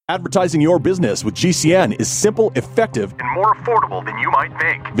Advertising your business with GCN is simple, effective, and more affordable than you might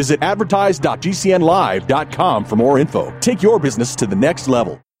think. Visit advertise.gcnlive.com for more info. Take your business to the next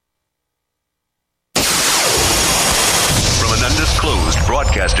level. From an undisclosed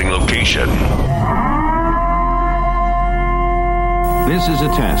broadcasting location. This is a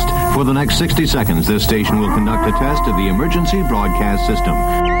test. For the next 60 seconds, this station will conduct a test of the emergency broadcast system.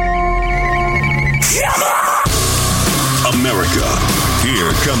 America,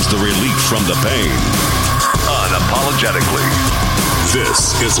 here comes the relief from the pain. Unapologetically.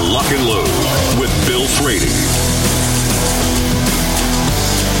 This is Lock and Load with Bill Frady.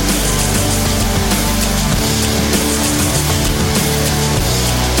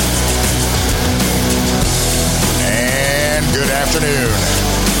 And good afternoon.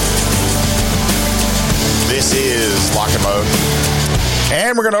 This is Lock and Load.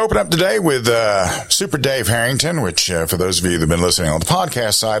 And we're going to open up today with Super Dave Harrington, which for those of you that have been listening on the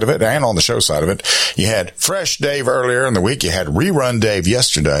podcast side of it and on the show side of it, you had Fresh Dave earlier in the week. You had Rerun Dave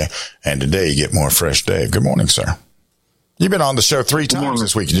yesterday, and today you get more Fresh Dave. Good morning, sir. You've been on the show 3 times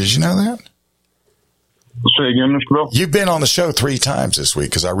this week. Did you know that? Say again, Mr. Bill? You've been on the show 3 times this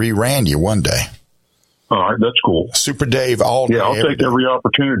week because I reran you one day. All right, that's cool. Super Dave all day. Yeah, I'll take every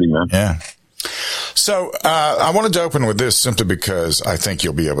opportunity, man. Yeah. So I wanted to open with this simply because I think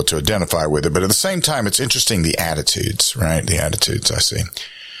you'll be able to identify with it. But at the same time, it's interesting the attitudes, right? The attitudes I see.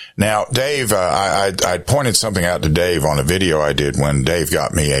 Now, Dave, I pointed something out to Dave on a video I did when Dave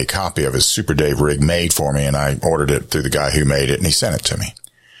got me a copy of his Super Dave rig made for me, and I ordered it through the guy who made it, and he sent it to me.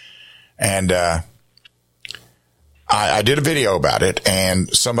 And I did a video about it,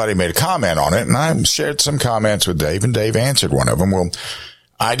 and somebody made a comment on it, and I shared some comments with Dave, and Dave answered one of them. Well,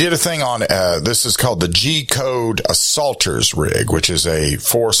 I did a thing on, this is called the G-Code Assaulters rig, which is a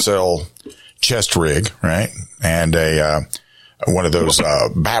 4-cell chest rig, right? And one of those,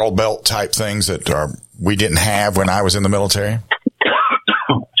 battle belt type things that we didn't have when I was in the military.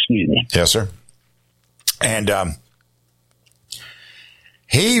 Excuse me. Yes, sir. And,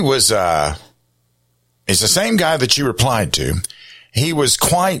 he was, he's the same guy that you replied to. He was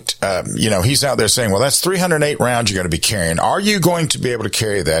quite, he's out there saying, well, that's 308 rounds you're going to be carrying. Are you going to be able to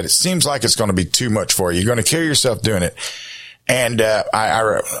carry that? It seems like it's going to be too much for you. You're going to kill yourself doing it. And,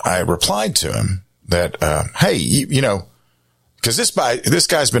 I replied to him that, hey, cause this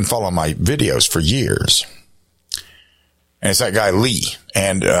guy's been following my videos for years. And it's that guy Lee.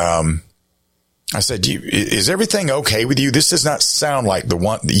 And, I said, is everything okay with you? This does not sound like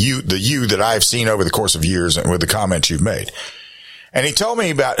the you that I've seen over the course of years with the comments you've made. And he told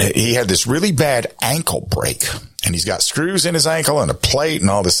me about, he had this really bad ankle break, and he's got screws in his ankle and a plate and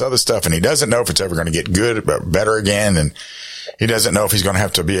all this other stuff. And he doesn't know if it's ever going to get good, or better again. And he doesn't know if he's going to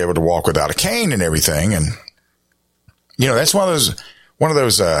have to be able to walk without a cane and everything. And, that's one of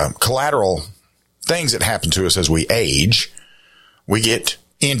those collateral things that happen to us as we age. We get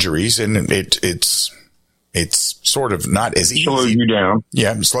injuries, and it's sort of not as easy. Slows you down.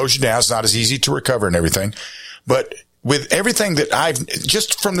 Yeah, it slows you down. It's not as easy to recover and everything. But with everything that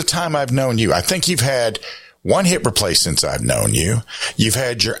just from the time I've known you, I think you've had one hip replaced since I've known you. You've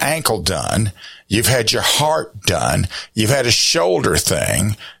had your ankle done. You've had your heart done. You've had a shoulder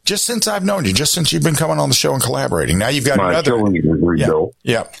thing just since I've known you, just since you've been coming on the show and collaborating. Now you've got another.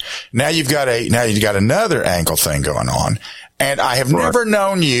 Yeah. Now you've got another ankle thing going on. And I have never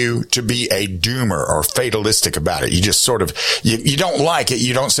known you to be a doomer or fatalistic about it. You just sort of, you don't like it.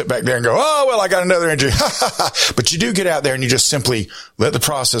 You don't sit back there and go, oh, well, I got another injury. But you do get out there and you just simply let the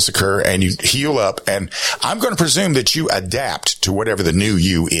process occur and you heal up. And I'm going to presume that you adapt to whatever the new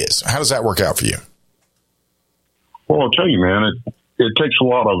you is. How does that work out for you? Well, I'll tell you, man, it takes a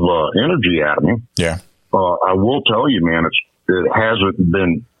lot of energy out of me. Yeah. I will tell you, man, it hasn't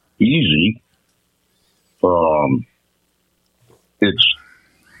been easy.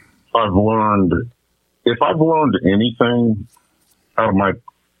 I've learned, if I've learned anything out of my,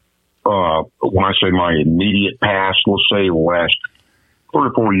 when I say my immediate past, let's say the last 3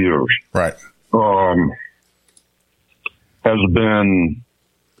 or 4 years. Right. Has been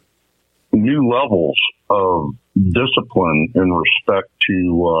new levels of discipline in respect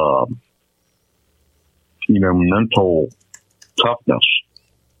to, mental toughness.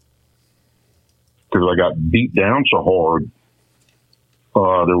 Because I got beat down so hard.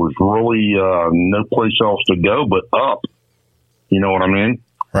 There was really no place else to go but up. You know what I mean?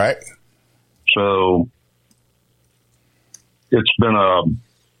 Right. So it's been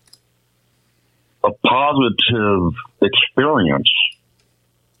a positive experience.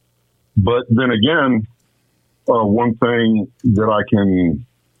 But then again, one thing that I can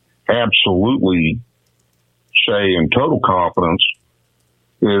absolutely say in total confidence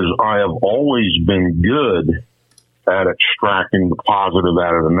is I have always been good at extracting the positive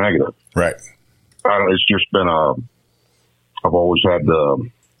out of the negative. Right. It's just been I've always had the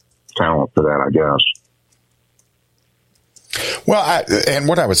talent for that, I guess. Well, and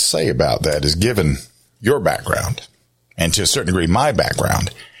what I would say about that is, given your background, and to a certain degree my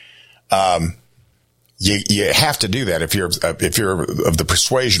background, you have to do that if you're of the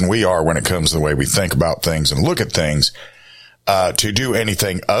persuasion we are when it comes to the way we think about things and look at things. To do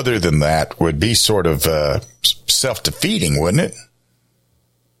anything other than that would be sort of self-defeating, wouldn't it?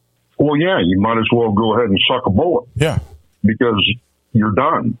 Well, yeah, you might as well go ahead and suck a bullet. Yeah. Because you're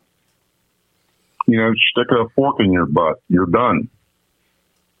done. Stick a fork in your butt. You're done.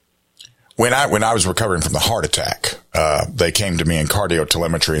 When I was recovering from the heart attack, they came to me in cardio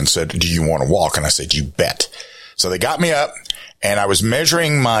telemetry and said, "Do you want to walk?" And I said, "You bet." So they got me up, and I was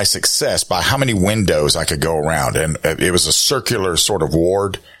measuring my success by how many windows I could go around. And it was a circular sort of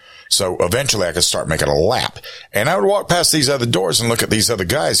ward. So eventually I could start making a lap. And I would walk past these other doors and look at these other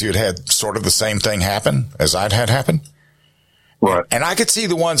guys who had had sort of the same thing happen as I'd had happen. Right. And I could see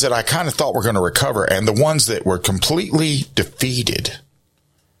the ones that I kind of thought were going to recover and the ones that were completely defeated.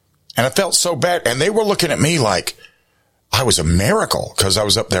 And I felt so bad. And they were looking at me like I was a miracle because I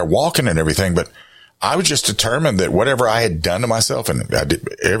was up there walking and everything. But I was just determined that whatever I had done to myself, and I did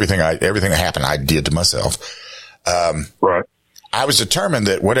everything that happened, I did to myself. Right. I was determined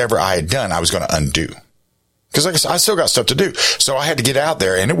that whatever I had done, I was going to undo. Because like I said, I still got stuff to do. So I had to get out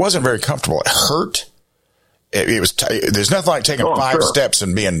there, and it wasn't very comfortable. It hurt. It was. There's nothing like taking 5 steps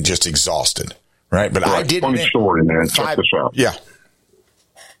and being just exhausted, right? But I did. Funny story, man. Check this out. Yeah.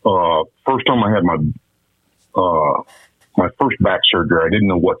 First time I had my first back surgery, I didn't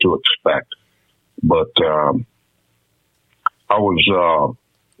know what to expect, but I was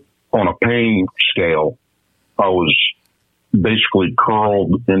on a pain scale. I was basically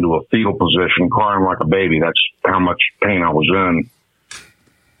curled into a fetal position, crying like a baby. That's how much pain I was in.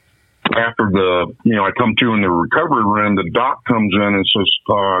 After I come to in the recovery room, the doc comes in and says,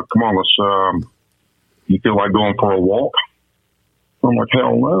 come on, let's, you feel like going for a walk? I'm like,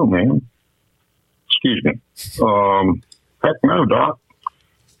 hell no, man. Excuse me. Heck no, doc.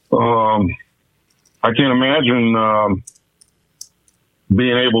 I can't imagine,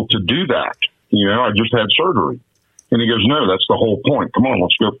 being able to do that. I just had surgery. And he goes, no, that's the whole point. Come on,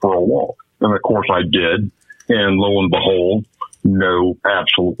 let's go for a walk. And of course I did. And lo and behold,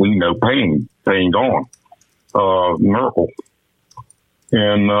 absolutely no pain. Pain gone. Miracle.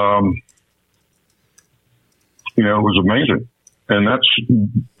 And, it was amazing. And that's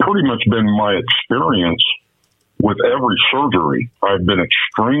pretty much been my experience with every surgery. I've been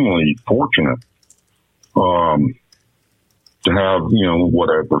extremely fortunate, to have,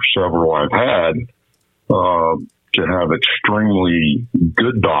 whatever several I've had, to have extremely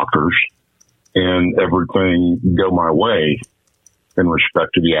good doctors and everything go my way in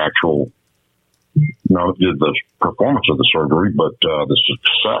respect to the actual, not the performance of the surgery, but the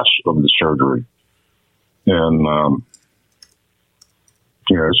success of the surgery. And,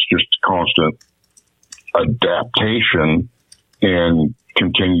 it's just constant adaptation and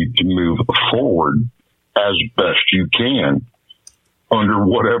continue to move forward as best you can under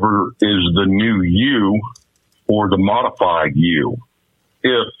whatever is the new you or the modified you,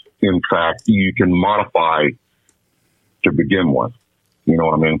 if in fact you can modify to begin with. You know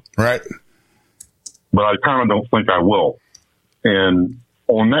what I mean? Right. But I kind of don't think I will. And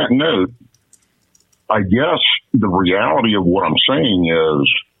on that note, I guess the reality of what I'm saying is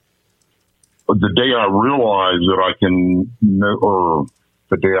the day I realize that I can know, or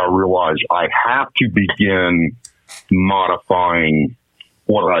the day I realize I have to begin modifying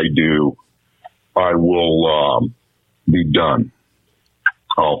what I do, I will be done.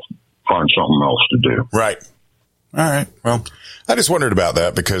 I'll find something else to do. Right. All right. Well, I just wondered about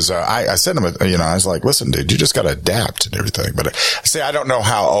that because I sent him, I was like, listen, dude, you just got to adapt and everything. But I don't know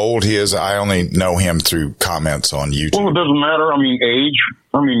how old he is. I only know him through comments on YouTube. Well, it doesn't matter. Age.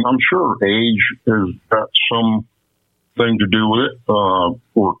 I'm sure age has got some thing to do with it, or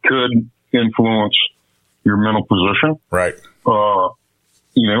could influence your mental position. Right.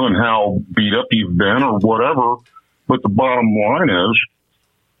 And how beat up you've been or whatever. But the bottom line is,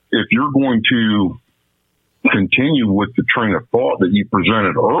 if you're going to continue with the train of thought that you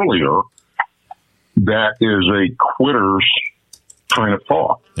presented earlier, that is a quitter's train of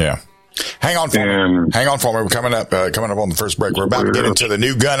thought. Yeah. Hang on for me. We're coming up on the first break. We're about to get into the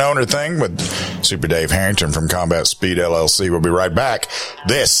new gun owner thing with Super Dave Harrington from Combat Speed LLC. We'll be right back.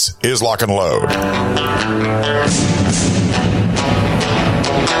 This is Lock and Load.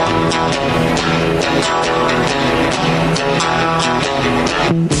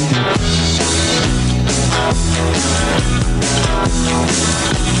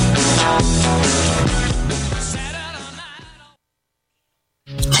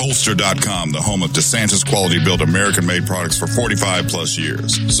 Holster.com, the home of DeSantis quality-built American-made products for 45 plus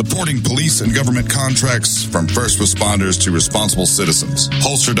years. Supporting police and government contracts from first responders to responsible citizens.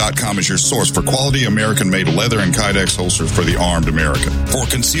 Holster.com is your source for quality American-made leather and Kydex holsters for the armed American. For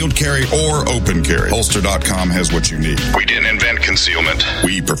concealed carry or open carry, Holster.com has what you need. We didn't invent concealment.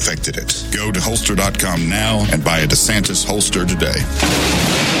 We perfected it. Go to Holster.com now and buy a DeSantis holster today.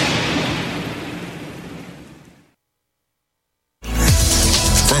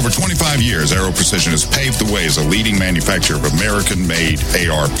 For over 25 years, Aero Precision has paved the way as a leading manufacturer of American-made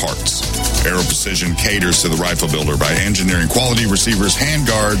AR parts. Aero Precision caters to the rifle builder by engineering quality receivers,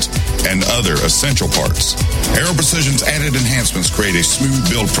 handguards, and other essential parts. Aero Precision's added enhancements create a smooth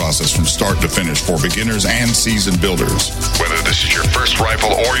build process from start to finish for beginners and seasoned builders. Whether this is your first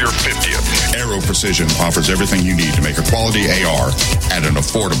rifle or your 50th, Aero Precision offers everything you need to make a quality AR at an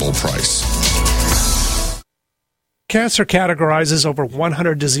affordable price. Cancer categorizes over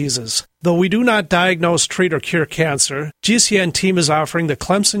 100 diseases. Though we do not diagnose, treat, or cure cancer, GCN team is offering the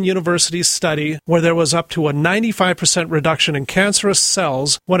Clemson University study where there was up to a 95% reduction in cancerous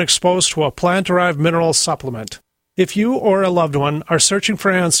cells when exposed to a plant-derived mineral supplement. If you or a loved one are searching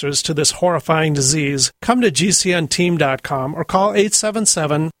for answers to this horrifying disease, come to GCNteam.com or call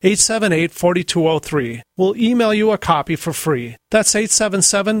 877-878-4203. We'll email you a copy for free. That's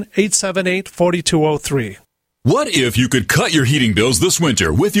 877-878-4203. What if you could cut your heating bills this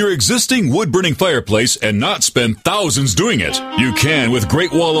winter with your existing wood-burning fireplace and not spend thousands doing it? You can with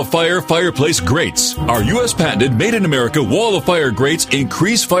Great Wall of Fire fireplace grates. Our U.S. patented made-in-America Wall of Fire grates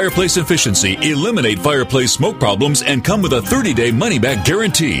increase fireplace efficiency, eliminate fireplace smoke problems, and come with a 30-day money-back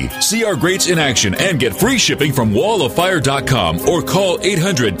guarantee. See our grates in action and get free shipping from walloffire.com or call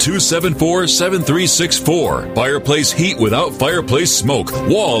 800-274-7364. Fireplace heat without fireplace smoke.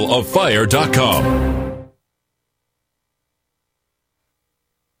 walloffire.com.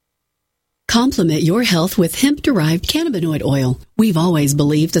 Complement your health with hemp-derived cannabinoid oil. We've always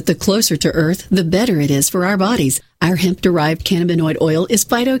believed that the closer to Earth, the better it is for our bodies. Our hemp-derived cannabinoid oil is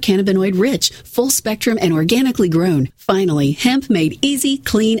phytocannabinoid-rich, full-spectrum, and organically grown. Finally, hemp made easy,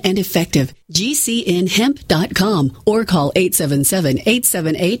 clean, and effective. GCNhemp.com or call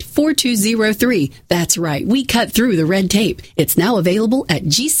 877-878-4203. That's right, we cut through the red tape. It's now available at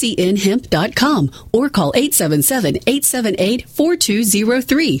GCNhemp.com or call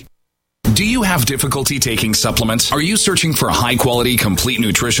 877-878-4203. Do you have difficulty taking supplements? Are you searching for a high-quality, complete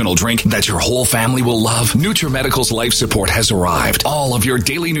nutritional drink that your whole family will love? NutriMedical's Life Support has arrived. All of your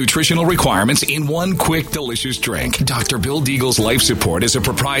daily nutritional requirements in one quick, delicious drink. Dr. Bill Deagle's Life Support is a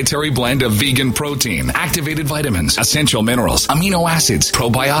proprietary blend of vegan protein, activated vitamins, essential minerals, amino acids,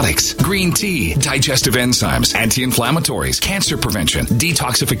 probiotics, green tea, digestive enzymes, anti-inflammatories, cancer prevention,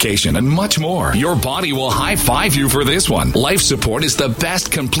 detoxification, and much more. Your body will high-five you for this one. Life Support is the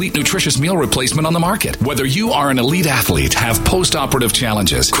best complete nutritious meal replacement on the market. Whether you are an elite athlete, have post-operative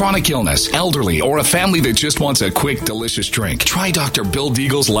challenges, chronic illness, elderly, or a family that just wants a quick, delicious drink, try Dr. Bill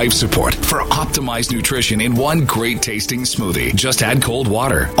Deagle's Life Support for optimized nutrition in one great tasting smoothie. Just add cold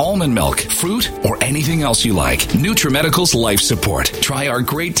water, almond milk, fruit, or anything else you like. NutriMedical's Life Support. Try our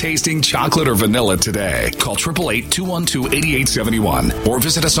great tasting chocolate or vanilla today. Call 888-212-8871 or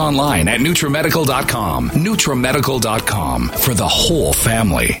visit us online at NutriMedical.com. NutriMedical.com for the whole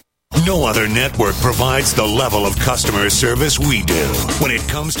family. No other network provides the level of customer service we do. When it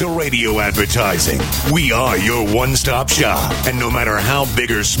comes to radio advertising, we are your one-stop shop. And no matter how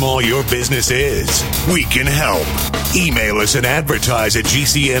big or small your business is, we can help. Email us at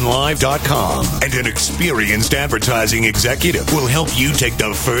advertise@gcnlive.com, and an experienced advertising executive will help you take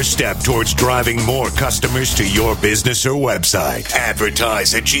the first step towards driving more customers to your business or website.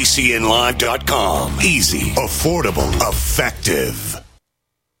 Advertise@gcnlive.com. Easy, affordable, effective.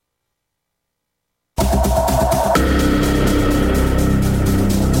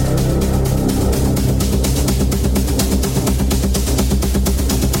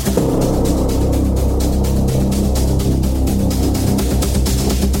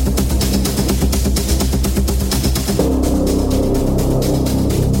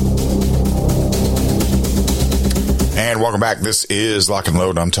 Welcome back. This is Lock and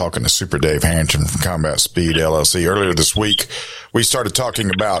Load. I'm talking to Super Dave Harrington from Combat Speed LLC. Earlier this week, we started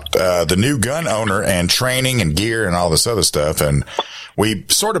talking about the new gun owner and training and gear and all this other stuff. And we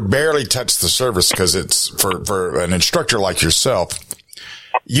sort of barely touched the surface because it's for an instructor like yourself.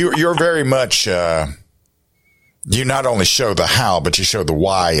 You're very much you not only show the how, but you show the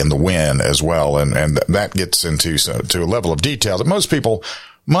why and the when as well. And that gets into to a level of detail that most people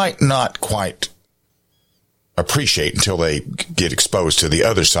might not quite appreciate until they get exposed to the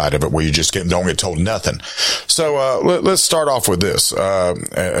other side of it, where you just don't get told nothing. So let's start off with this.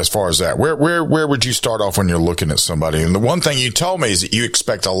 As far as that, where would you start off when you're looking at somebody? And the one thing you told me is that you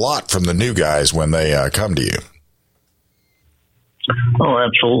expect a lot from the new guys when they come to you. Oh,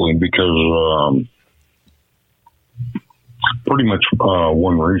 absolutely, because pretty much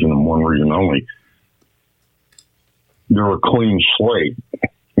one reason and one reason only. They're a clean slate.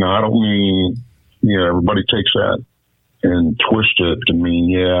 Now, I don't mean, everybody takes that and twist it to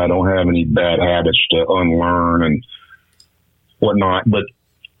mean, I don't have any bad habits to unlearn and whatnot. But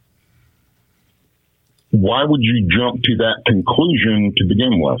why would you jump to that conclusion to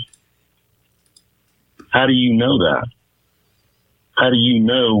begin with? How do you know that? How do you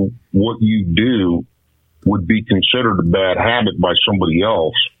know what you do would be considered a bad habit by somebody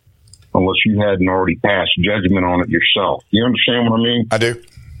else unless you hadn't already passed judgment on it yourself? You understand what I mean? I do.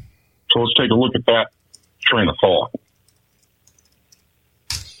 So let's take a look at that train of thought.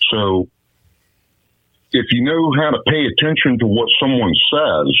 So if you know how to pay attention to what someone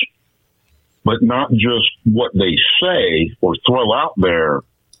says, but not just what they say or throw out there,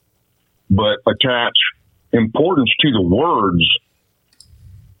 but attach importance to the words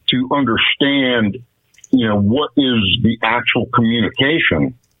to understand, what is the actual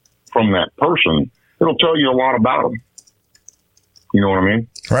communication from that person, it'll tell you a lot about them. You know what I mean?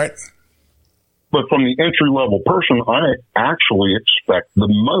 Right. But from the entry-level person, I actually expect the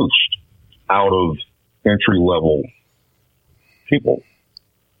most out of entry-level people,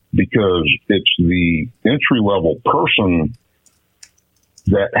 because it's the entry-level person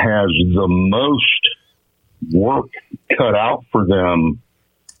that has the most work cut out for them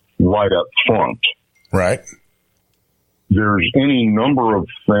right up front. Right. There's any number of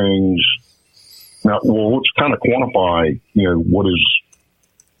things. Now, let's kind of quantify, what is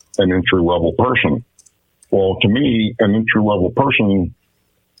an entry-level person. Well, to me, an entry-level person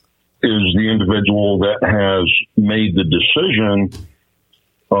is the individual that has made the decision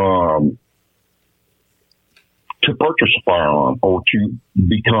to purchase a firearm or to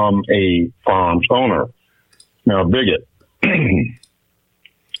become a firearms owner. Now, bigot,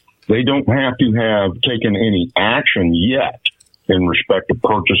 they don't have to have taken any action yet in respect to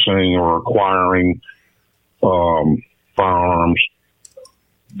purchasing or acquiring firearms,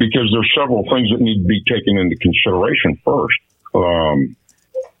 because there's several things that need to be taken into consideration first.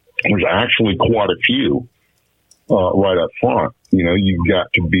 There's actually quite a few right up front. You've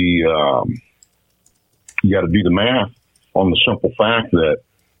got to be, you got to do the math on the simple fact that,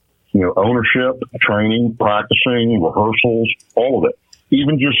 ownership, training, practicing, rehearsals, all of it,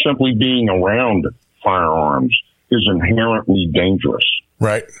 even just simply being around firearms is inherently dangerous.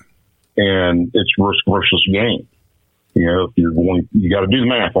 Right. And it's risk versus gain. If you're going, you got to do the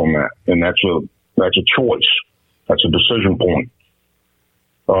math on that. And that's a choice. That's a decision point.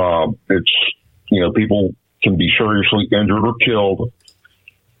 It's, people can be seriously injured or killed,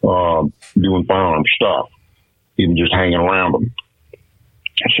 doing firearm stuff, even just hanging around them.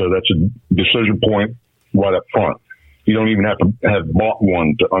 So that's a decision point right up front. You don't even have to have bought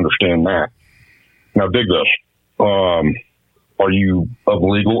one to understand that. Now, dig this. Are you of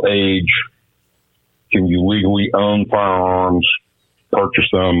legal age? Can you legally own firearms, purchase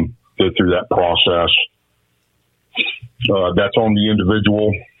them, go through that process? That's on the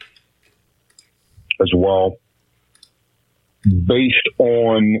individual as well. Based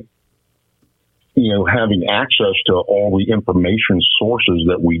on, having access to all the information sources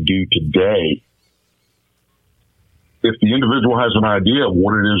that we do today, if the individual has an idea of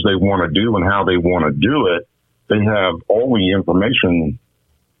what it is they want to do and how they want to do it, they have all the information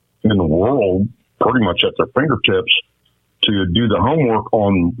in the world pretty much at their fingertips to do the homework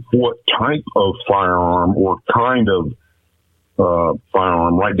on what type of firearm or kind of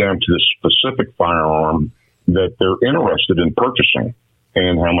firearm, right down to the specific firearm that they're interested in purchasing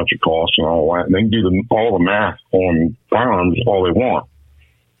and how much it costs and all that. And they can do all the math on firearms all they want.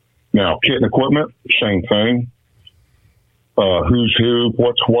 Now, kit and equipment, same thing. Who's who,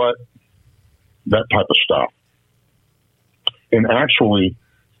 what's what, that type of stuff. And actually,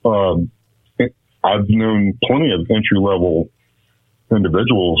 I've known plenty of entry-level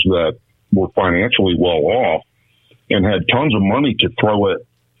individuals that were financially well off and had tons of money to throw at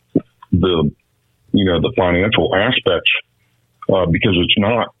the financial aspects, because it's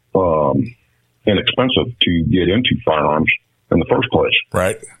not inexpensive to get into firearms in the first place.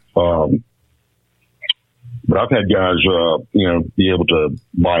 Right. But I've had guys, be able to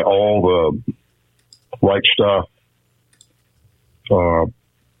buy all the right stuff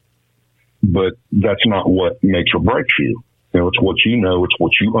But that's not what makes or breaks you. It's what you know, it's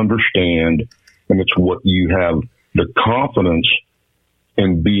what you understand, and it's what you have the confidence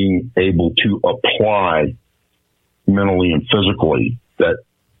in being able to apply mentally and physically that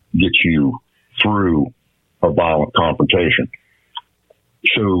gets you through a violent confrontation.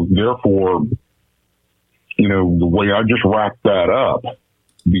 So therefore, the way I just wrapped that up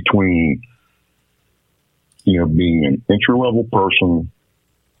between, being an entry-level person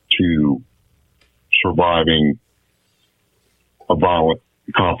to surviving a violent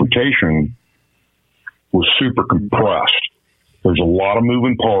confrontation was super compressed. There's a lot of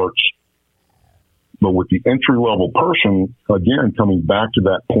moving parts, but with the entry-level person, again, coming back to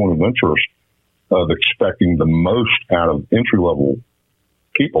that point of interest of expecting the most out of entry-level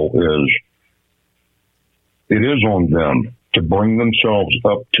people it is on them to bring themselves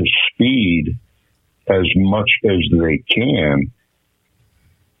up to speed as much as they can,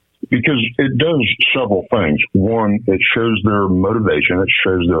 because it does several things. One, it shows their motivation. It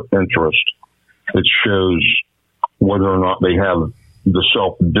shows their interest. It shows whether or not they have the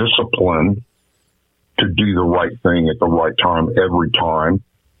self-discipline to do the right thing at the right time every time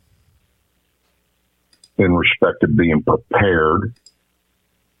in respect to being prepared.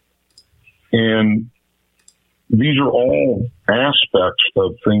 And these are all aspects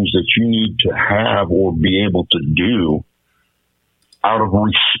of things that you need to have or be able to do out of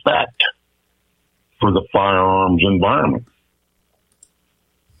respect for the firearms environment.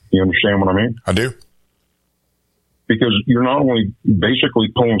 You understand what I mean? I do. Because you're not only basically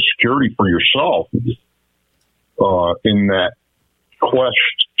pulling security for yourself in that quest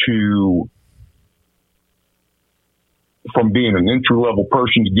from being an entry-level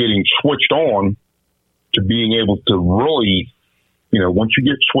person to getting switched on to being able to really, once you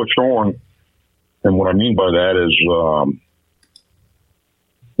get switched on, and what I mean by that is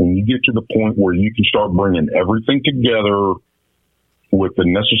when you get to the point where you can start bringing everything together with the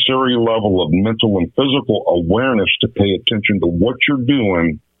necessary level of mental and physical awareness to pay attention to what you're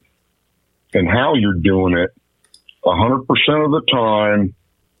doing and how you're doing it 100% of the time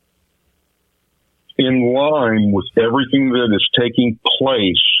in line with everything that is taking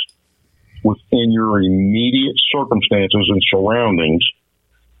place within your immediate circumstances and surroundings,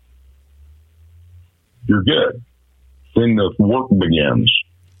 you're good. Then the work begins.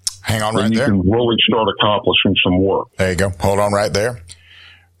 Hang on right there. You can really start accomplishing some work. There you go. Hold on right there.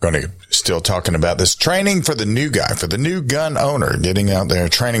 Still talking about this training for the new guy, for the new gun owner, getting out there,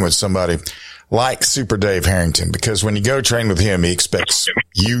 training with somebody like Super Dave Harrington, because when you go train with him, he expects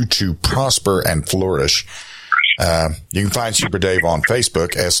you to prosper and flourish. You can find Super Dave on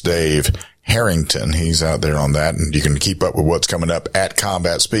Facebook, S. Dave Harrington. He's out there on that, and you can keep up with what's coming up at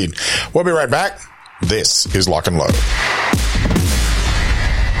Combat Speed. We'll be right back. This is Lock and Load.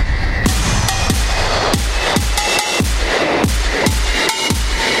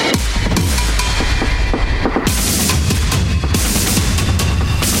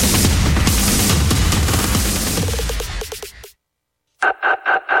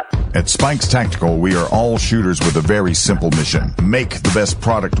 At Spikes Tactical, we are all shooters with a very simple mission. Make the best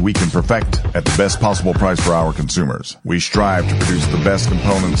product we can perfect at the best possible price for our consumers. We strive to produce the best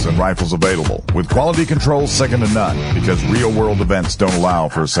components and rifles available, with quality control second to none, because real-world events don't allow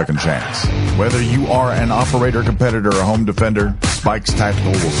for a second chance. Whether you are an operator, competitor, or home defender, Spikes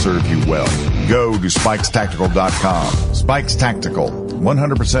Tactical will serve you well. Go to spikestactical.com. Spikes Tactical,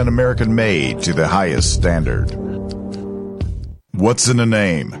 100% American-made to the highest standard. What's in a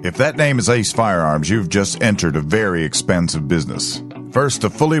name? If that name is Ace Firearms, you've just entered a very expansive business. First, a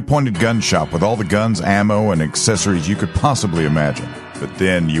fully appointed gun shop with all the guns, ammo, and accessories you could possibly imagine. But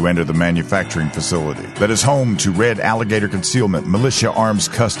then you enter the manufacturing facility that is home to Red Alligator Concealment, Militia Arms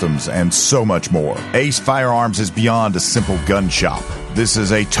Customs, and so much more. Ace Firearms is beyond a simple gun shop. This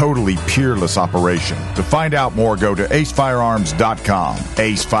is a totally peerless operation. To find out more, go to acefirearms.com.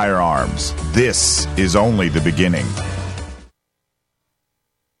 Ace Firearms. This is only the beginning.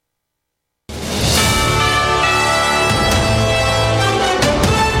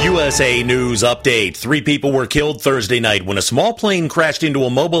 USA News Update. 3 people were killed Thursday night when a small plane crashed into a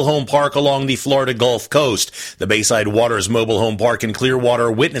mobile home park along the Florida Gulf Coast. The Bayside Waters Mobile Home Park in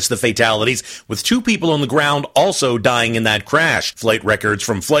Clearwater witnessed the fatalities, with 2 people on the ground also dying in that crash. Flight records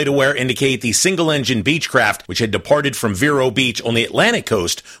from FlightAware indicate the single-engine Beechcraft, which had departed from Vero Beach on the Atlantic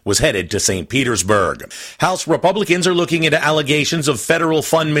coast, was headed to St. Petersburg. House Republicans are looking into allegations of federal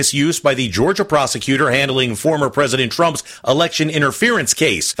fund misuse by the Georgia prosecutor handling former President Trump's election interference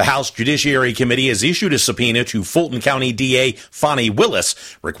case. The House Judiciary Committee has issued a subpoena to Fulton County DA Fonnie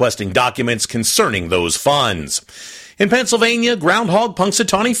Willis, requesting documents concerning those funds. In Pennsylvania, groundhog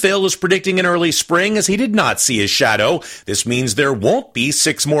Punxsutawney Phil is predicting an early spring as he did not see his shadow. This means there won't be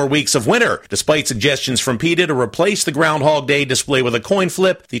 6 more weeks of winter. Despite suggestions from PETA to replace the Groundhog Day display with a coin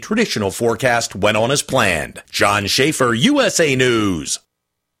flip, the traditional forecast went on as planned. John Schaefer, USA News.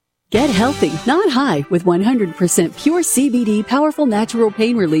 Get healthy, not high, with 100% pure CBD powerful natural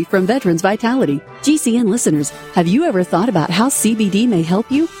pain relief from Veterans Vitality. GCN listeners, have you ever thought about how CBD may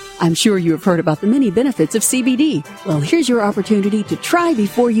help you? I'm sure you have heard about the many benefits of CBD. Well, here's your opportunity to try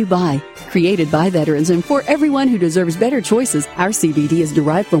before you buy. Created by veterans and for everyone who deserves better choices, our CBD is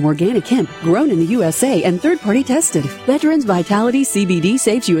derived from organic hemp, grown in the USA and third-party tested. Veterans Vitality CBD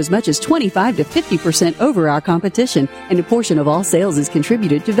saves you as much as 25 to 50% over our competition, and a portion of all sales is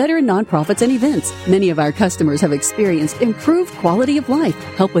contributed to veteran nonprofits and events. Many of our customers have experienced improved quality of life,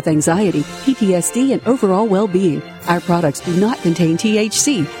 help with anxiety, PTSD, and overall well-being. Our products do not contain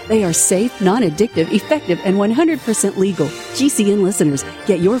THC. They are safe, non-addictive, effective, and 100% legal. GCN listeners,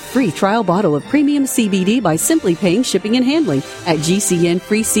 get your free trial bottle of premium CBD by simply paying shipping and handling at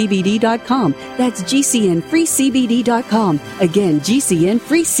GCNFreeCBD.com. That's GCNFreeCBD.com. Again,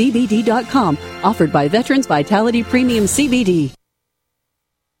 GCNFreeCBD.com. Offered by Veterans Vitality Premium CBD.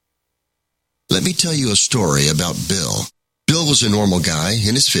 Let me tell you a story about Bill. Bill was a normal guy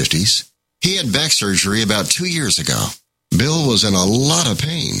in his 50s. He had back surgery about 2 years ago. Bill was in a lot of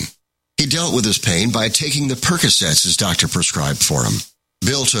pain. He dealt with his pain by taking the Percocets his doctor prescribed for him.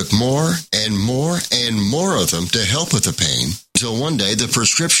 Bill took more and more and more of them to help with the pain, until one day the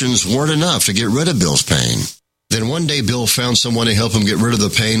prescriptions weren't enough to get rid of Bill's pain. Then one day Bill found someone to help him get rid of the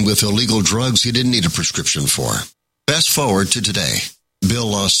pain with illegal drugs he didn't need a prescription for. Fast forward to today. Bill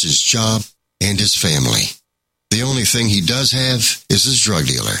lost his job and his family. The only thing he does have is his drug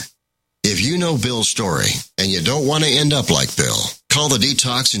dealer. If you know Bill's story and you don't want to end up like Bill, call the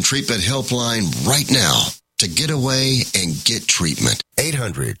Detox and Treatment Helpline right now to get away and get treatment.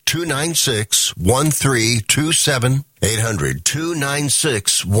 800-296-1327.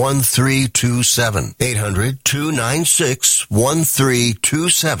 800-296-1327.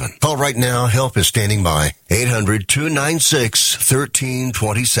 800-296-1327. Call right now. Help is standing by.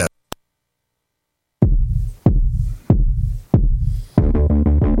 800-296-1327.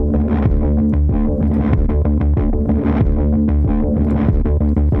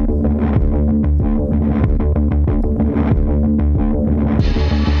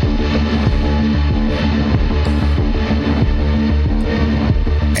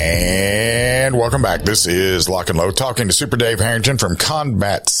 Welcome back. This is Lock and Load, talking to Super Dave Harrington from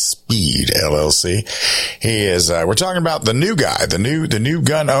Combat Speed LLC. He is. We're talking about the new guy, the new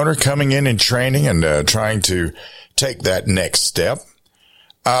gun owner coming in and training and trying to take that next step.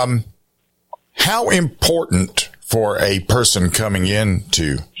 How important for a person coming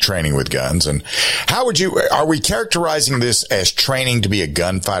into training with guns, and are we characterizing this as training to be a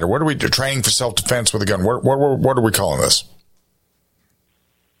gunfighter? What are we training for self-defense with a gun? What are we calling this?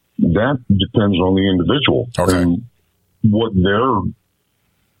 That depends on the individual and what their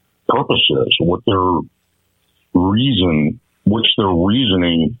purpose is, what's their reasoning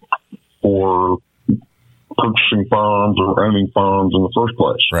for purchasing firearms or owning firearms in the first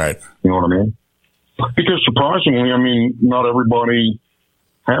place. Right. You know what I mean? Because surprisingly, not everybody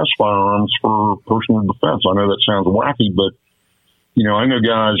has firearms for personal defense. I know that sounds wacky, but, I know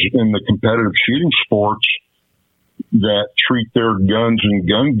guys in the competitive shooting sports that treat their guns and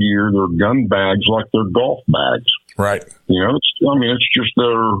gun gear, their gun bags, like their golf bags. Right. It's just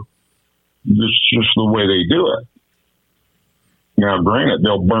the way they do it. Now, granted,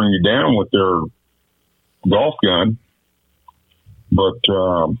 they'll burn you down with their golf gun, but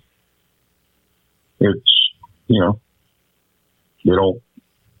it's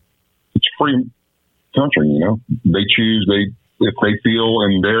free country. They choose. If they feel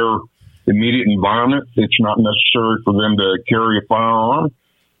in their immediate environment, it's not necessary for them to carry a firearm,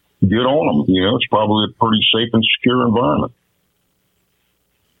 get on them. It's probably a pretty safe and secure environment.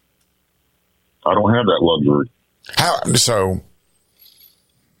 I don't have that luxury. So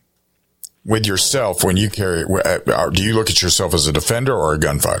with yourself, when you carry, do you look at yourself as a defender or a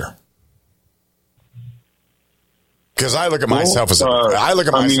gunfighter? Because I look at myself as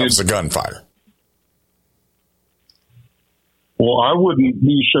as a gunfighter. Well, I wouldn't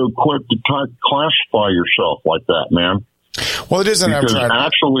be so quick to classify yourself like that, man. Well, it isn't. Because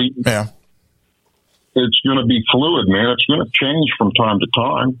actually, it's going to be fluid, man. It's going to change from time to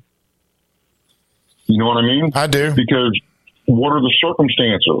time. You know what I mean? I do. Because what are the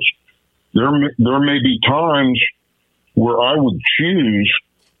circumstances? There may be times where I would choose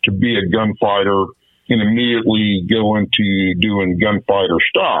to be a gunfighter and immediately go into doing gunfighter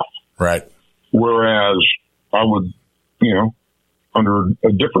stuff. Right. Whereas I would under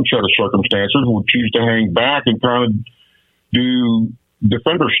a different set of circumstances, would choose to hang back and kind of do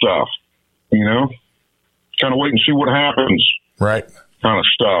defender stuff, kind of wait and see what happens. Right. Kind of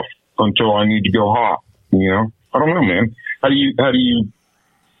stuff until I need to go hot, I don't know, man. How do you,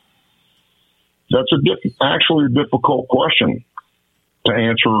 that's actually a difficult question to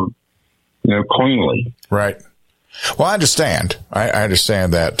answer, cleanly. Right. Well, I understand. I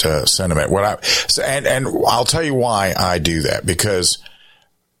understand that sentiment. And I'll tell you why I do that, because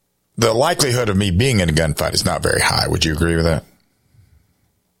the likelihood of me being in a gunfight is not very high. Would you agree with that?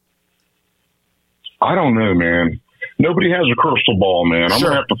 I don't know, man. Nobody has a crystal ball, man. Sure. I'm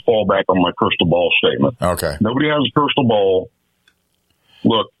going to have to fall back on my crystal ball statement. Okay. Nobody has a crystal ball.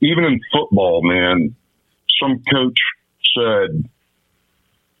 Look, even in football, man, some coach said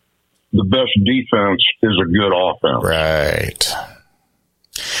the best defense is a good offense. Right.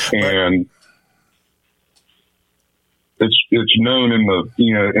 And it's known in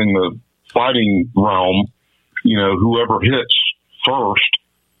the fighting realm, whoever hits first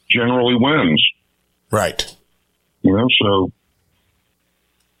generally wins. Right. So.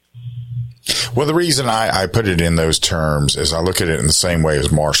 Well, the reason I put it in those terms is I look at it in the same way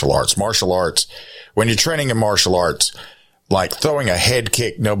as martial arts. Martial arts, when you're training in martial arts, like throwing a head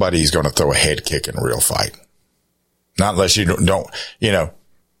kick, nobody's going to throw a head kick in a real fight. Not unless you not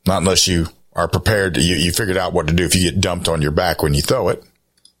unless you are prepared. You figured out what to do if you get dumped on your back when you throw it.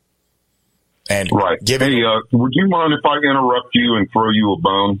 And right. Would you mind if I interrupt you and throw you a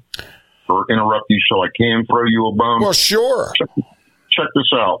bone? Or interrupt you so I can throw you a bone? Well, sure. Check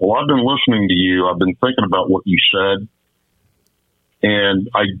this out. Well, I've been listening to you. I've been thinking about what you said. And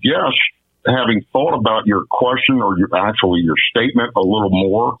I guess having thought about your question or your statement a little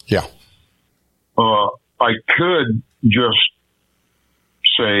more. Yeah. I could just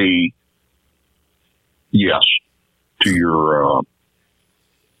say yes to your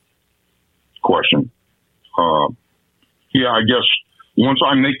question. I guess once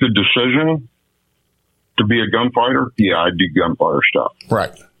I make the decision to be a gunfighter, I do gunfighter stuff.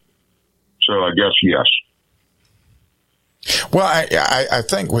 Right. So I guess yes. Well, I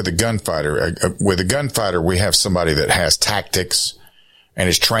think with a gunfighter, we have somebody that has tactics and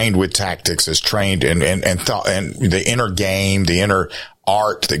is trained with tactics, is trained and thought, and the inner game, the inner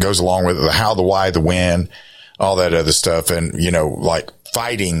art that goes along with it, the how, the why, the when, all that other stuff. And, like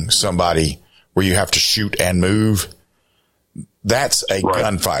fighting somebody where you have to shoot and move. That's a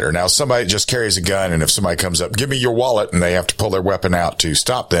gunfighter. Now, somebody just carries a gun, and if somebody comes up, give me your wallet, and they have to pull their weapon out to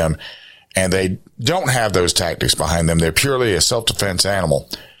stop them, and they don't have those tactics behind them. They're purely a self-defense animal.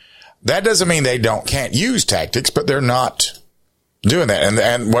 That doesn't mean they can't use tactics, but they're not doing that.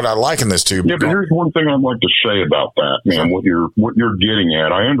 And what I liken this to. Yeah, but here's one thing I'd like to say about that, man, what you're getting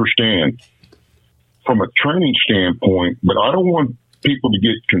at. I understand from a training standpoint, but I don't want people to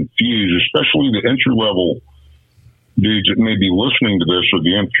get confused, especially the entry-level dudes that may be listening to this, or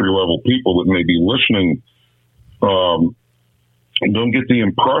the entry-level people that may be listening, don't get the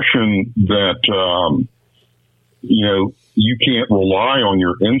impression that, you can't rely on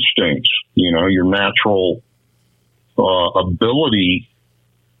your instincts, your natural ability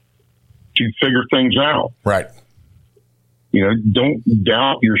to figure things out. Right. Don't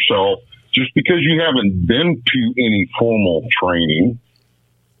doubt yourself. Just because you haven't been to any formal training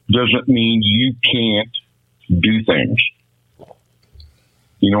doesn't mean you can't do things.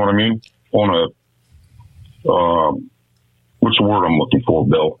 You know what I mean? On a, what's the word I'm looking for,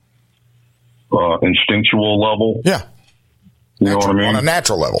 Bill? Instinctual level. Yeah. You know what I mean? On a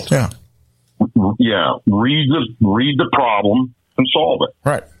natural level. Yeah. Yeah. Read the problem and solve it.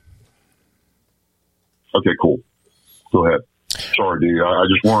 Right. Okay, cool. Go ahead. Sorry, dude. I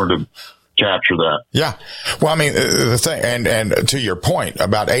just wanted to capture that. Yeah. Well, I mean, the thing, and to your point,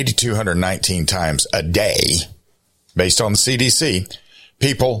 about 8,219 times a day, based on the CDC,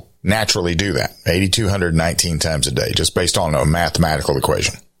 people naturally do that. 8,219 times a day, just based on a mathematical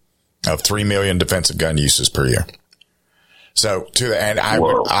equation of 3 million defensive gun uses per year. So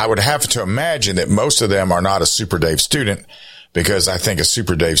I would have to imagine that most of them are not a Super Dave student, because I think a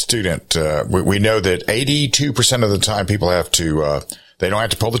Super Dave student, we know that 82% of the time people have to, they don't have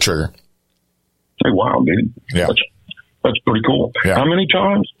to pull the trigger. Hey, wow, dude. Yeah. That's pretty cool. Yeah. How many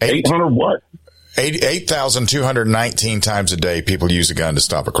times? 800 what? 8,219 times a day people use a gun to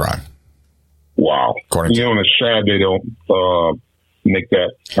stop a crime. Wow. And it's sad they don't make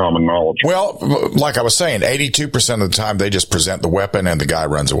that common knowledge. Well, like I was saying, 82% of the time they just present the weapon and the guy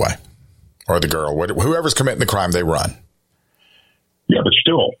runs away. Or the girl. Whoever's committing the crime, they run. Yeah, but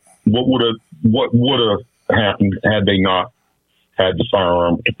still, what would have happened had they not had the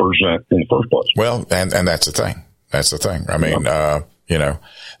firearm to present in the first place? Well, and that's the thing. That's the thing. I mean,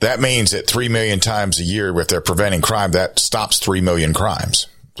 that means that 3 million times a year, if they're preventing crime, that stops 3 million crimes.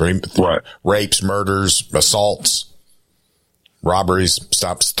 Rapes, murders, assaults, robberies,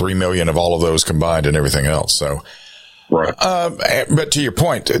 stops 3 million of all of those combined and everything else. So, but to your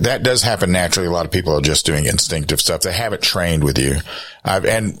point, that does happen naturally. A lot of people are just doing instinctive stuff. They haven't trained with you.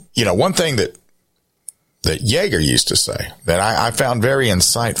 One thing that Yeager used to say that I found very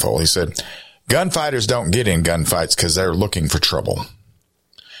insightful, he said, gunfighters don't get in gunfights because they're looking for trouble.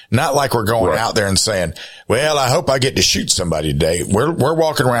 Not like we're going out there and saying, well, I hope I get to shoot somebody today. We're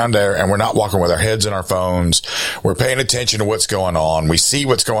walking around there and we're not walking with our heads in our phones. We're paying attention to what's going on. We see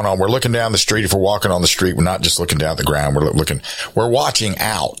what's going on. We're looking down the street. If we're walking on the street, we're not just looking down at the ground. We're watching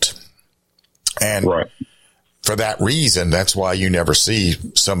out. And for that reason, that's why you never see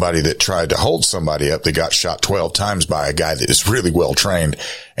somebody that tried to hold somebody up that got shot 12 times by a guy that is really well trained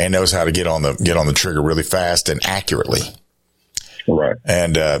and knows how to get on the trigger really fast and accurately. Right.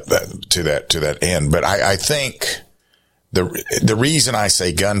 And, to that end. But I think the reason I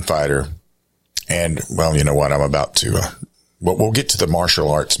say gunfighter, and well, you know what, I'm about to, we'll get to the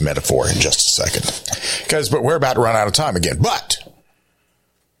martial arts metaphor in just a second but we're about to run out of time again. But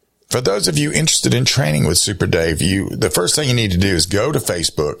for those of you interested in training with Super Dave, the first thing you need to do is go to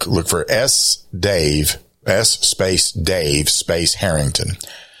Facebook, look for S space Dave space Harrington.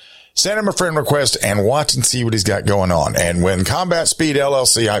 Send him a friend request and watch and see what he's got going on. And when Combat Speed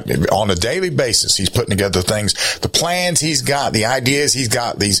LLC, on a daily basis, he's putting together things, the plans he's got, the ideas he's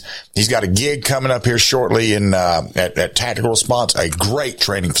got. He's got a gig coming up here shortly at Tactical Response, a great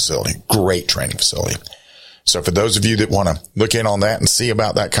training facility. So for those of you that want to look in on that and see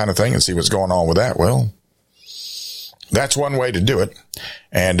about that kind of thing and see what's going on with that, well, that's one way to do it.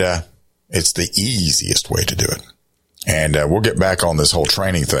 And it's the easiest way to do it. And we'll get back on this whole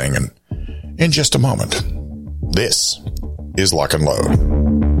training thing in just a moment. This is Lock and Load.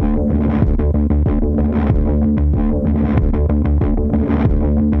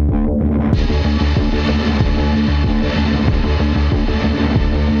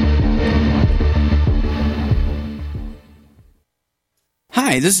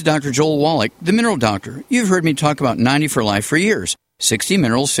 Hi, this is Dr. Joel Wallach, the Mineral Doctor. You've heard me talk about 90 for Life for years. 60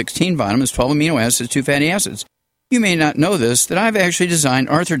 minerals, 16 vitamins, 12 amino acids, 2 fatty acids. You may not know this, that I've actually designed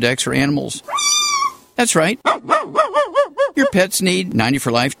Arthrodex for animals. That's right. Your pets need 90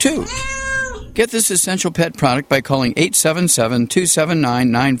 for Life, too. Get this essential pet product by calling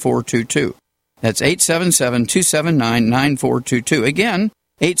 877-279-9422. That's 877-279-9422. Again,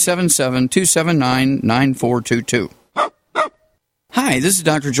 877-279-9422. Hi, this is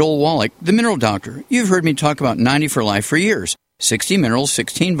Dr. Joel Wallach, the Mineral Doctor. You've heard me talk about 90 for Life for years. 60 minerals,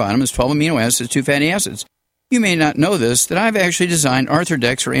 16 vitamins, 12 amino acids, 2 fatty acids. You may not know this, that I've actually designed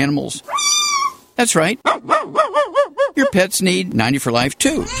Arthrodex for animals. That's right. Your pets need 90 for Life,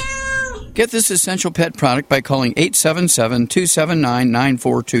 too. Get this essential pet product by calling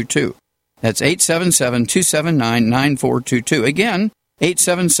 877-279-9422. That's 877-279-9422. Again,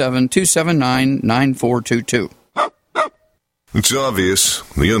 877-279-9422. It's obvious.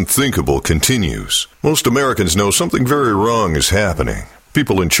 The unthinkable continues. Most Americans know something very wrong is happening.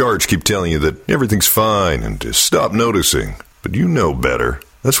 People in charge keep telling you that everything's fine and to stop noticing. But you know better.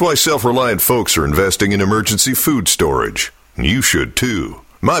 That's why self-reliant folks are investing in emergency food storage. And you should too.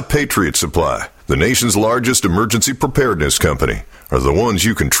 My Patriot Supply, the nation's largest emergency preparedness company, are the ones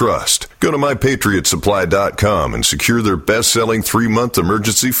you can trust. Go to MyPatriotSupply.com and secure their best-selling 3-month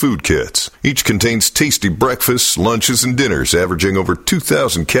emergency food kits. Each contains tasty breakfasts, lunches, and dinners averaging over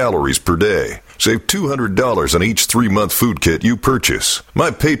 2,000 calories per day. Save $200 on each 3-month food kit you purchase.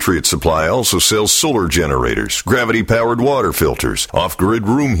 My Patriot Supply also sells solar generators, gravity-powered water filters, off-grid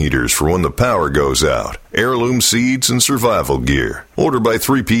room heaters for when the power goes out, heirloom seeds, and survival gear. Order by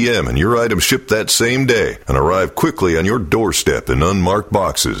 3 p.m. and your items ship that same day and arrive quickly on your doorstep in unmarked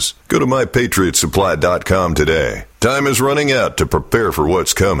boxes. Go to MyPatriotSupply.com today. Time is running out to prepare for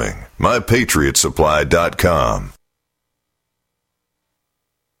what's coming. MyPatriotSupply.com.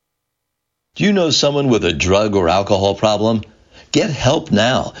 Do you know someone with a drug or alcohol problem? Get help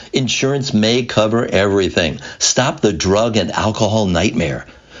now. Insurance may cover everything. Stop the drug and alcohol nightmare.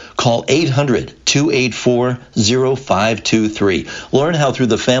 Call 800-284-0523. Learn how through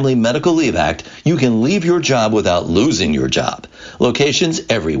the Family Medical Leave Act, you can leave your job without losing your job. Locations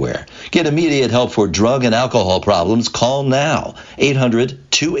everywhere. Get immediate help for drug and alcohol problems. Call now.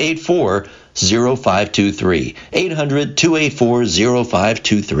 800-284-0523.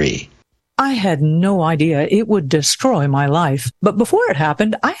 800-284-0523. I had no idea it would destroy my life. But before it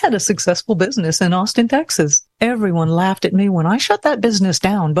happened, I had a successful business in Austin, Texas. Everyone laughed at me when I shut that business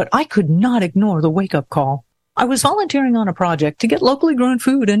down, but I could not ignore the wake-up call. I was volunteering on a project to get locally grown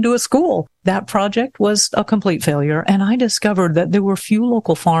food into a school. That project was a complete failure, and I discovered that there were few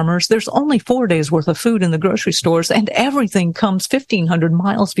local farmers. There's only 4 days worth of food in the grocery stores, and everything comes 1,500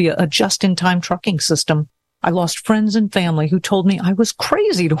 miles via a just-in-time trucking system. I lost friends and family who told me I was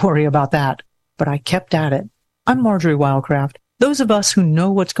crazy to worry about that, but I kept at it. I'm Marjorie Wildcraft. Those of us who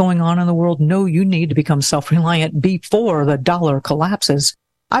know what's going on in the world know you need to become self-reliant before the dollar collapses.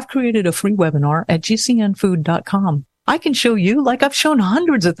 I've created a free webinar at gcnfood.com. I can show you, like I've shown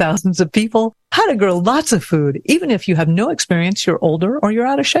hundreds of thousands of people, how to grow lots of food, even if you have no experience, you're older, or you're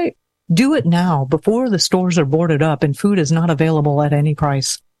out of shape. Do it now before the stores are boarded up and food is not available at any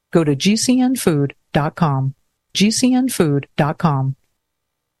price. Go to gcnfood.com. gcnfood.com.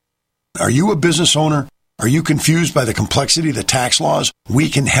 Are you a business owner? Are you confused by the complexity of the tax laws? We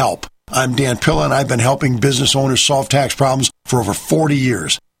can help. I'm Dan Pilla, and I've been helping business owners solve tax problems for over 40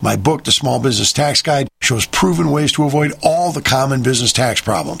 years. My book, The Small Business Tax Guide, shows proven ways to avoid all the common business tax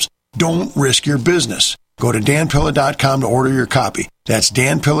problems. Don't risk your business. Go to danpilla.com to order your copy. That's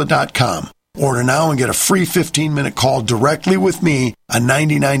danpilla.com. Order now and get a free 15-minute call directly with me, a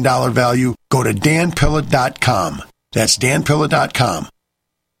 $99 value. Go to danpilla.com. That's danpilla.com.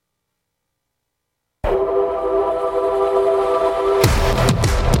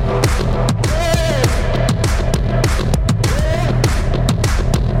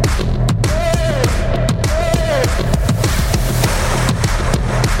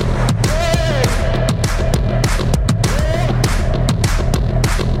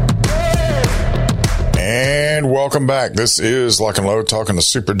 Welcome back. This is Lock and Load, talking to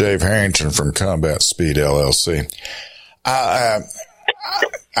Super Dave Harrington from Combat Speed LLC. I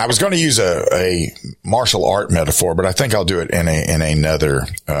was going to use a martial art metaphor, but I think I'll do it in another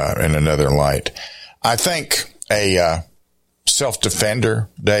light. I think a self-defender,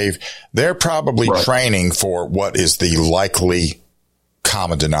 Dave, they're probably training for what is the likely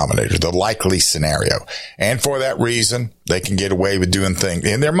common denominator, the likely scenario. And for that reason, they can get away with doing things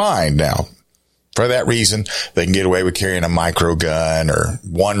in their mind now. For that reason, they can get away with carrying a micro gun or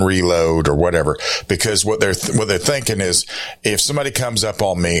one reload or whatever, because what they're thinking is, if somebody comes up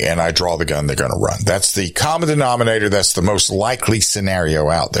on me and I draw the gun, they're going to run. That's the common denominator. That's the most likely scenario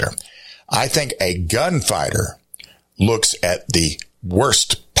out there. I think a gunfighter looks at the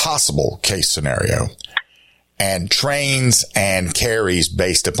worst possible case scenario and trains and carries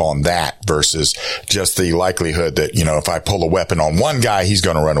based upon that versus just the likelihood that, if I pull a weapon on one guy, he's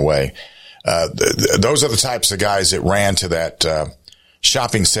going to run away. Those are the types of guys that ran to that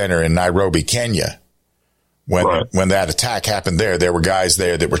shopping center in Nairobi, Kenya. When that attack happened there were guys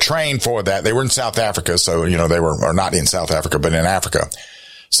there that were trained for that. They were in South Africa, so they were, or not in South Africa, but in Africa.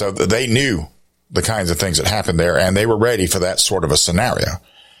 So they knew the kinds of things that happened there, and they were ready for that sort of a scenario.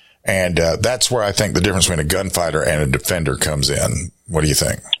 And that's where I think the difference between a gunfighter and a defender comes in. What do you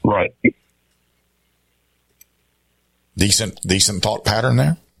think? Right. Decent thought pattern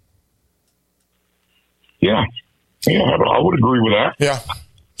there. Yeah, I would agree with that. Yeah.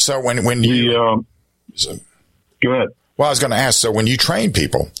 So when you go ahead. Well, I was going to ask. So when you train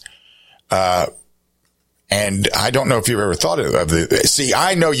people, and I don't know if you've ever thought of the. See,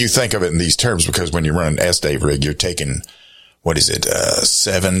 I know you think of it in these terms because when you run an S-Dave rig, you're taking, what is it?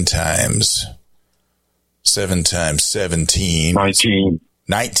 7 times 17,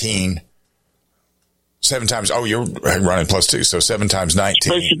 19. 7 times. Oh, you're running +2. So 7 times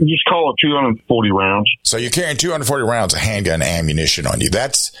 19. Basically, just call it 240 rounds. So you're carrying 240 rounds of handgun ammunition on you.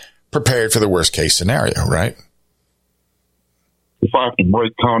 That's prepared for the worst case scenario, right? If I have to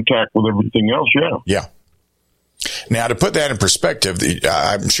break contact with everything else, yeah. Yeah. Now, to put that in perspective,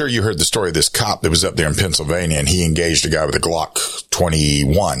 I'm sure you heard the story of this cop that was up there in Pennsylvania, and he engaged a guy with a Glock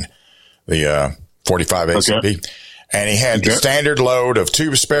 21, the 45 ACP. Okay. And he had the standard load of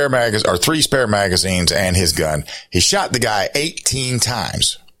 3 spare magazines and his gun. He shot the guy 18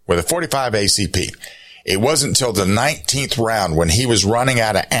 times with a 45 ACP. It wasn't until the 19th round, when he was running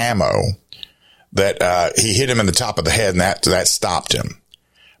out of ammo, that he hit him in the top of the head, and that stopped him.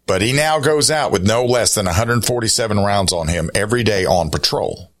 But he now goes out with no less than 147 rounds on him every day on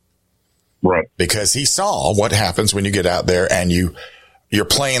patrol. Right. Because he saw what happens when you get out there and you're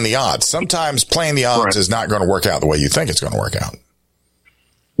playing the odds. Sometimes playing the odds is not going to work out the way you think it's going to work out.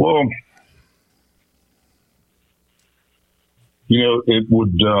 Well, it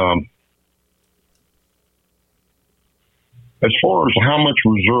would, as far as how much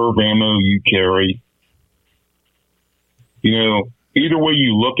reserve ammo you carry, either way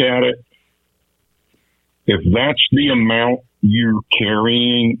you look at it, if that's the amount you're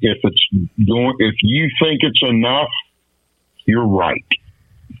carrying, if you think it's enough, you're right.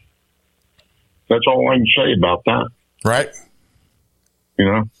 That's all I can say about that. Right. You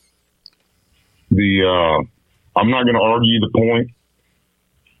know, I'm not going to argue the point.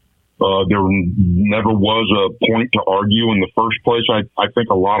 There never was a point to argue in the first place. I think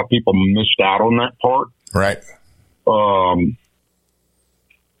a lot of people missed out on that part. Right.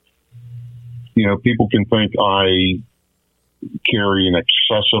 You know, people can think I carry an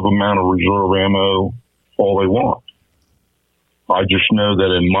excessive amount of reserve ammo all they want. I just know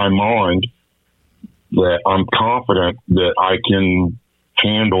that in my mind that I'm confident that I can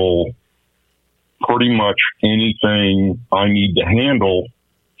handle pretty much anything I need to handle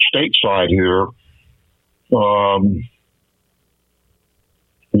stateside here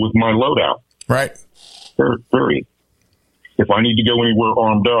with my loadout. Right. Period. If I need to go anywhere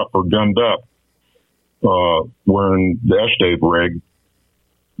armed up or gunned up, wearing the S-Dave rig,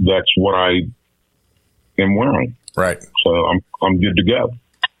 that's what I am wearing. Right. So I'm good to go.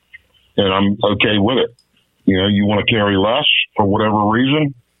 And I'm okay with it. You know, you want to carry less for whatever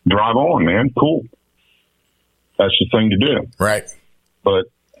reason, drive on, man. Cool. That's the thing to do. Right.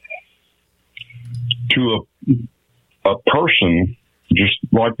 But to a person, just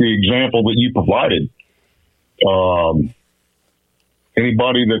like the example that you provided,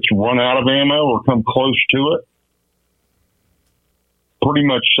 anybody that's run out of ammo or come close to it pretty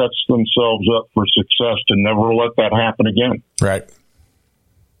much sets themselves up for success to never let that happen again. Right.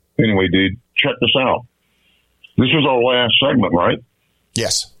 Anyway, dude, check this out. This is our last segment, right?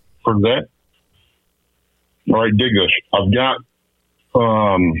 Yes. For that? All right, dig this. I've got, I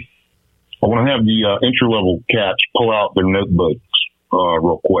want to have the entry-level cats pull out their notebooks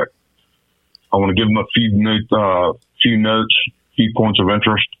real quick. I want to give them a few notes, few points of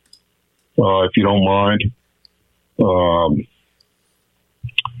interest, if you don't mind.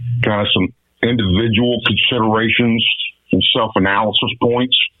 Kind of some individual considerations and self-analysis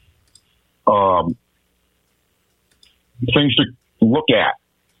points. Things to look at.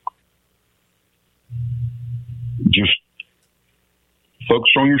 Just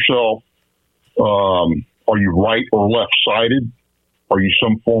focus on yourself. Are you right or left-sided? Are you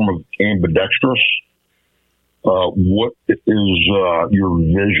some form of ambidextrous? What is your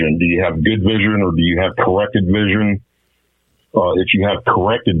vision? Do you have good vision or do you have corrected vision? If you have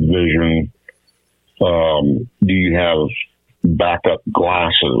corrected vision, do you have backup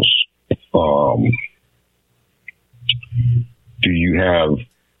glasses? Do you have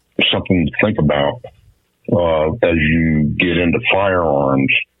something to think about as you get into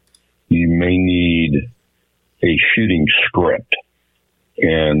firearms? You may need a shooting script,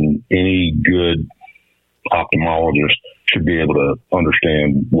 and any good ophthalmologist should be able to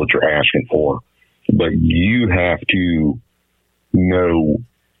understand what you're asking for. But you have to know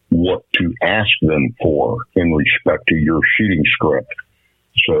what to ask them for in respect to your shooting script.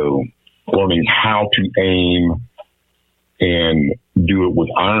 So learning how to aim and do it with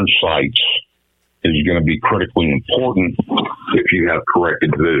iron sights is going to be critically important if you have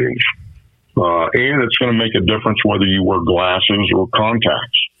corrected vision. And it's going to make a difference whether you wear glasses or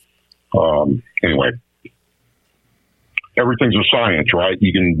contacts. Anyway, everything's a science, right?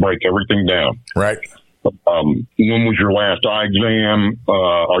 You can break everything down. Right. When was your last eye exam?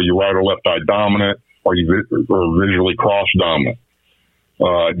 Are you right or left eye dominant? Are you visually cross dominant?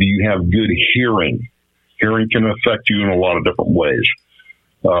 Do you have good hearing? Hearing can affect you in a lot of different ways.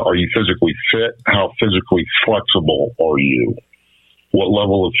 Are you physically fit? How physically flexible are you? What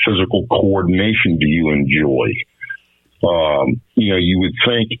level of physical coordination do you enjoy? You would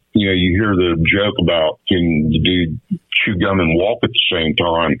think, you hear the joke about can the dude chew gum and walk at the same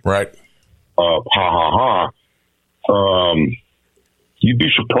time? Right. Ha ha ha. You'd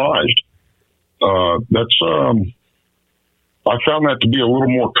be surprised. I found that to be a little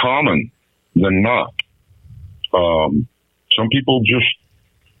more common than not. Some people just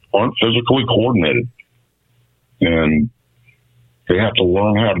aren't physically coordinated, and they have to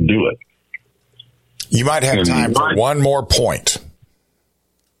learn how to do it. You might have time for one more point.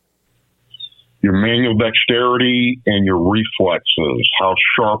 Your manual dexterity and your reflexes. How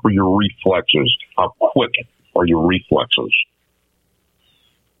sharp are your reflexes? How quick are your reflexes?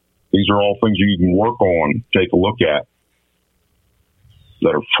 These are all things you can work on, take a look at,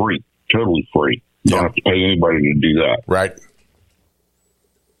 that are free, totally free. You don't have to pay anybody to do that. Right.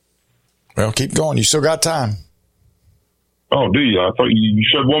 Well, keep going. You still got time. Oh, do you? I thought you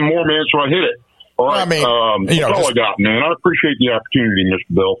said one more, man, so I hit it. All right. That's all I got, man. I appreciate the opportunity, Mr.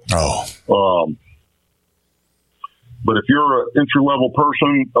 Bill. Oh. But if you're an entry-level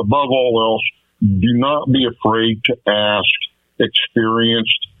person, above all else, do not be afraid to ask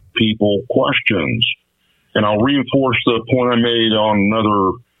experienced people questions. And I'll reinforce the point I made on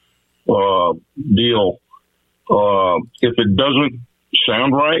another deal. If it doesn't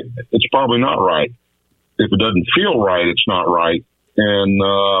sound right, it's probably not right. If it doesn't feel right, it's not right. And,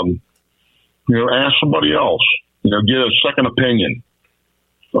 ask somebody else. Get a second opinion.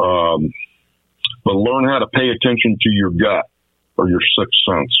 But learn how to pay attention to your gut or your sixth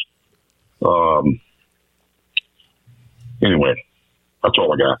sense. Anyway, that's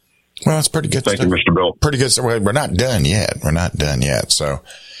all I got. Well, that's pretty good. Thank you, Mr. Bill. Pretty good. We're not done yet. So.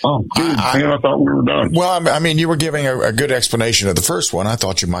 Oh, dude, I thought we were done. Well, I mean, you were giving a good explanation of the first one. I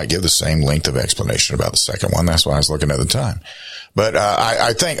thought you might give the same length of explanation about the second one. That's why I was looking at the time. But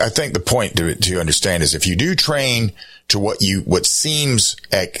I think the point to understand is if you do train to what seems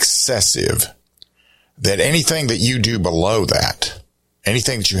excessive, that anything that you do below that,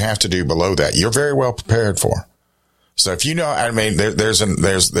 anything that you have to do below that, you're very well prepared for. So if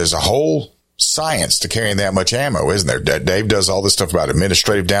there's a whole science to carrying that much ammo, isn't there? Dave does all this stuff about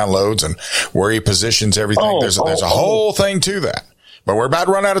administrative downloads and where he positions everything. There's a whole thing to that. But we're about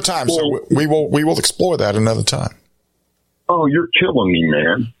to run out of time, so we will explore that another time. Oh, you're killing me,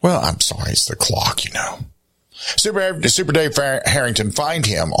 man. Well, I'm sorry. It's the clock, Super Dave Harrington. Find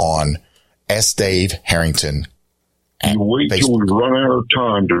him on Dave Harrington. You wait till we run out of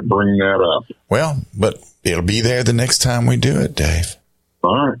time to bring that up. Well, but it'll be there the next time we do it, Dave.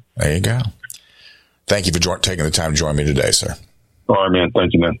 All right. There you go. Thank you for taking the time to join me today, sir. All right, man.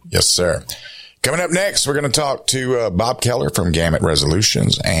 Thank you, man. Yes, sir. Coming up next, we're going to talk to Bob Keller from Gamut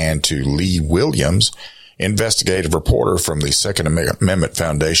Resolutions and to Lee Williams, investigative reporter from the Second Amendment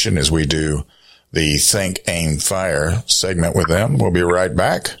Foundation, as we do the Think, Aim, Fire segment with them. We'll be right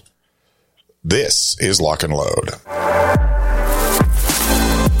back. This is Lock and Load.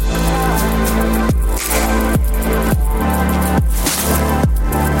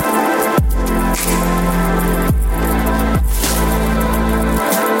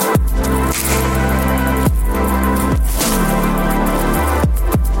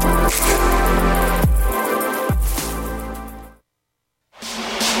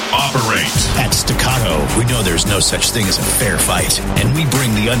 At Staccato, we know there's no such thing as a fair fight, and we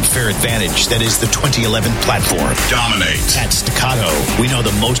bring the unfair advantage that is the 2011 platform. Dominate. At Staccato, we know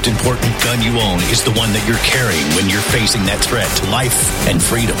the most important gun you own is the one that you're carrying when you're facing that threat to life and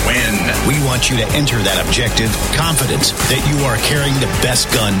freedom. Win. We want you to enter that objective confident that you are carrying the best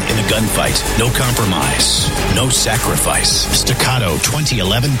gun in a gunfight. No compromise. No sacrifice.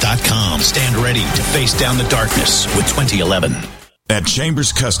 Staccato2011.com. Stand ready to face down the darkness with 2011. At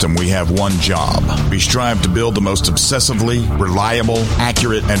Chambers Custom, we have one job. We strive to build the most obsessively reliable,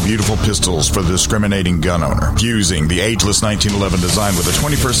 accurate, and beautiful pistols for the discriminating gun owner. Fusing the ageless 1911 design with a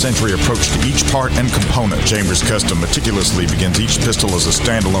 21st century approach to each part and component, Chambers Custom meticulously begins each pistol as a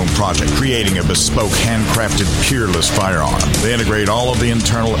standalone project, creating a bespoke, handcrafted, peerless firearm. They integrate all of the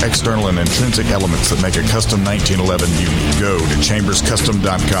internal, external, and intrinsic elements that make a custom 1911 unique. Go to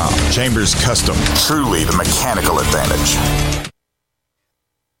chamberscustom.com. Chambers Custom, truly the mechanical advantage.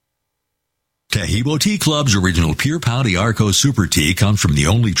 Tahibo Tea Club's original Pure Pau d'Arco Super Tea comes from the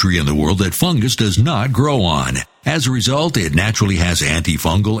only tree in the world that fungus does not grow on. As a result, it naturally has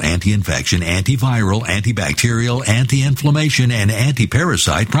antifungal, anti-infection, antiviral, antibacterial, anti-inflammation, and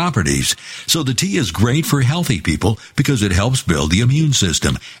anti-parasite properties. So the tea is great for healthy people because it helps build the immune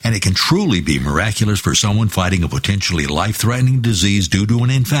system, and it can truly be miraculous for someone fighting a potentially life-threatening disease due to an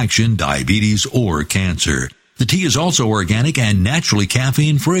infection, diabetes, or cancer. The tea is also organic and naturally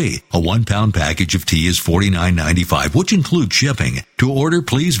caffeine-free. A 1-pound package of tea is $49.95, which includes shipping. To order,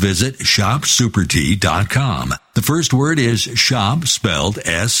 please visit shopsupertea.com. The first word is shop, spelled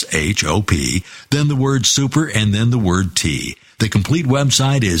S-H-O-P, then the word super, and then the word tea. The complete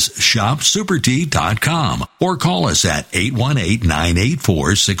website is shopsupertea.com or call us at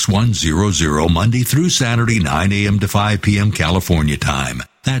 818-984-6100 Monday through Saturday, 9 a.m. to 5 p.m. California time.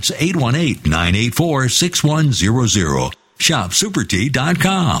 That's 818-984-6100.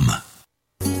 Shopsupertea.com.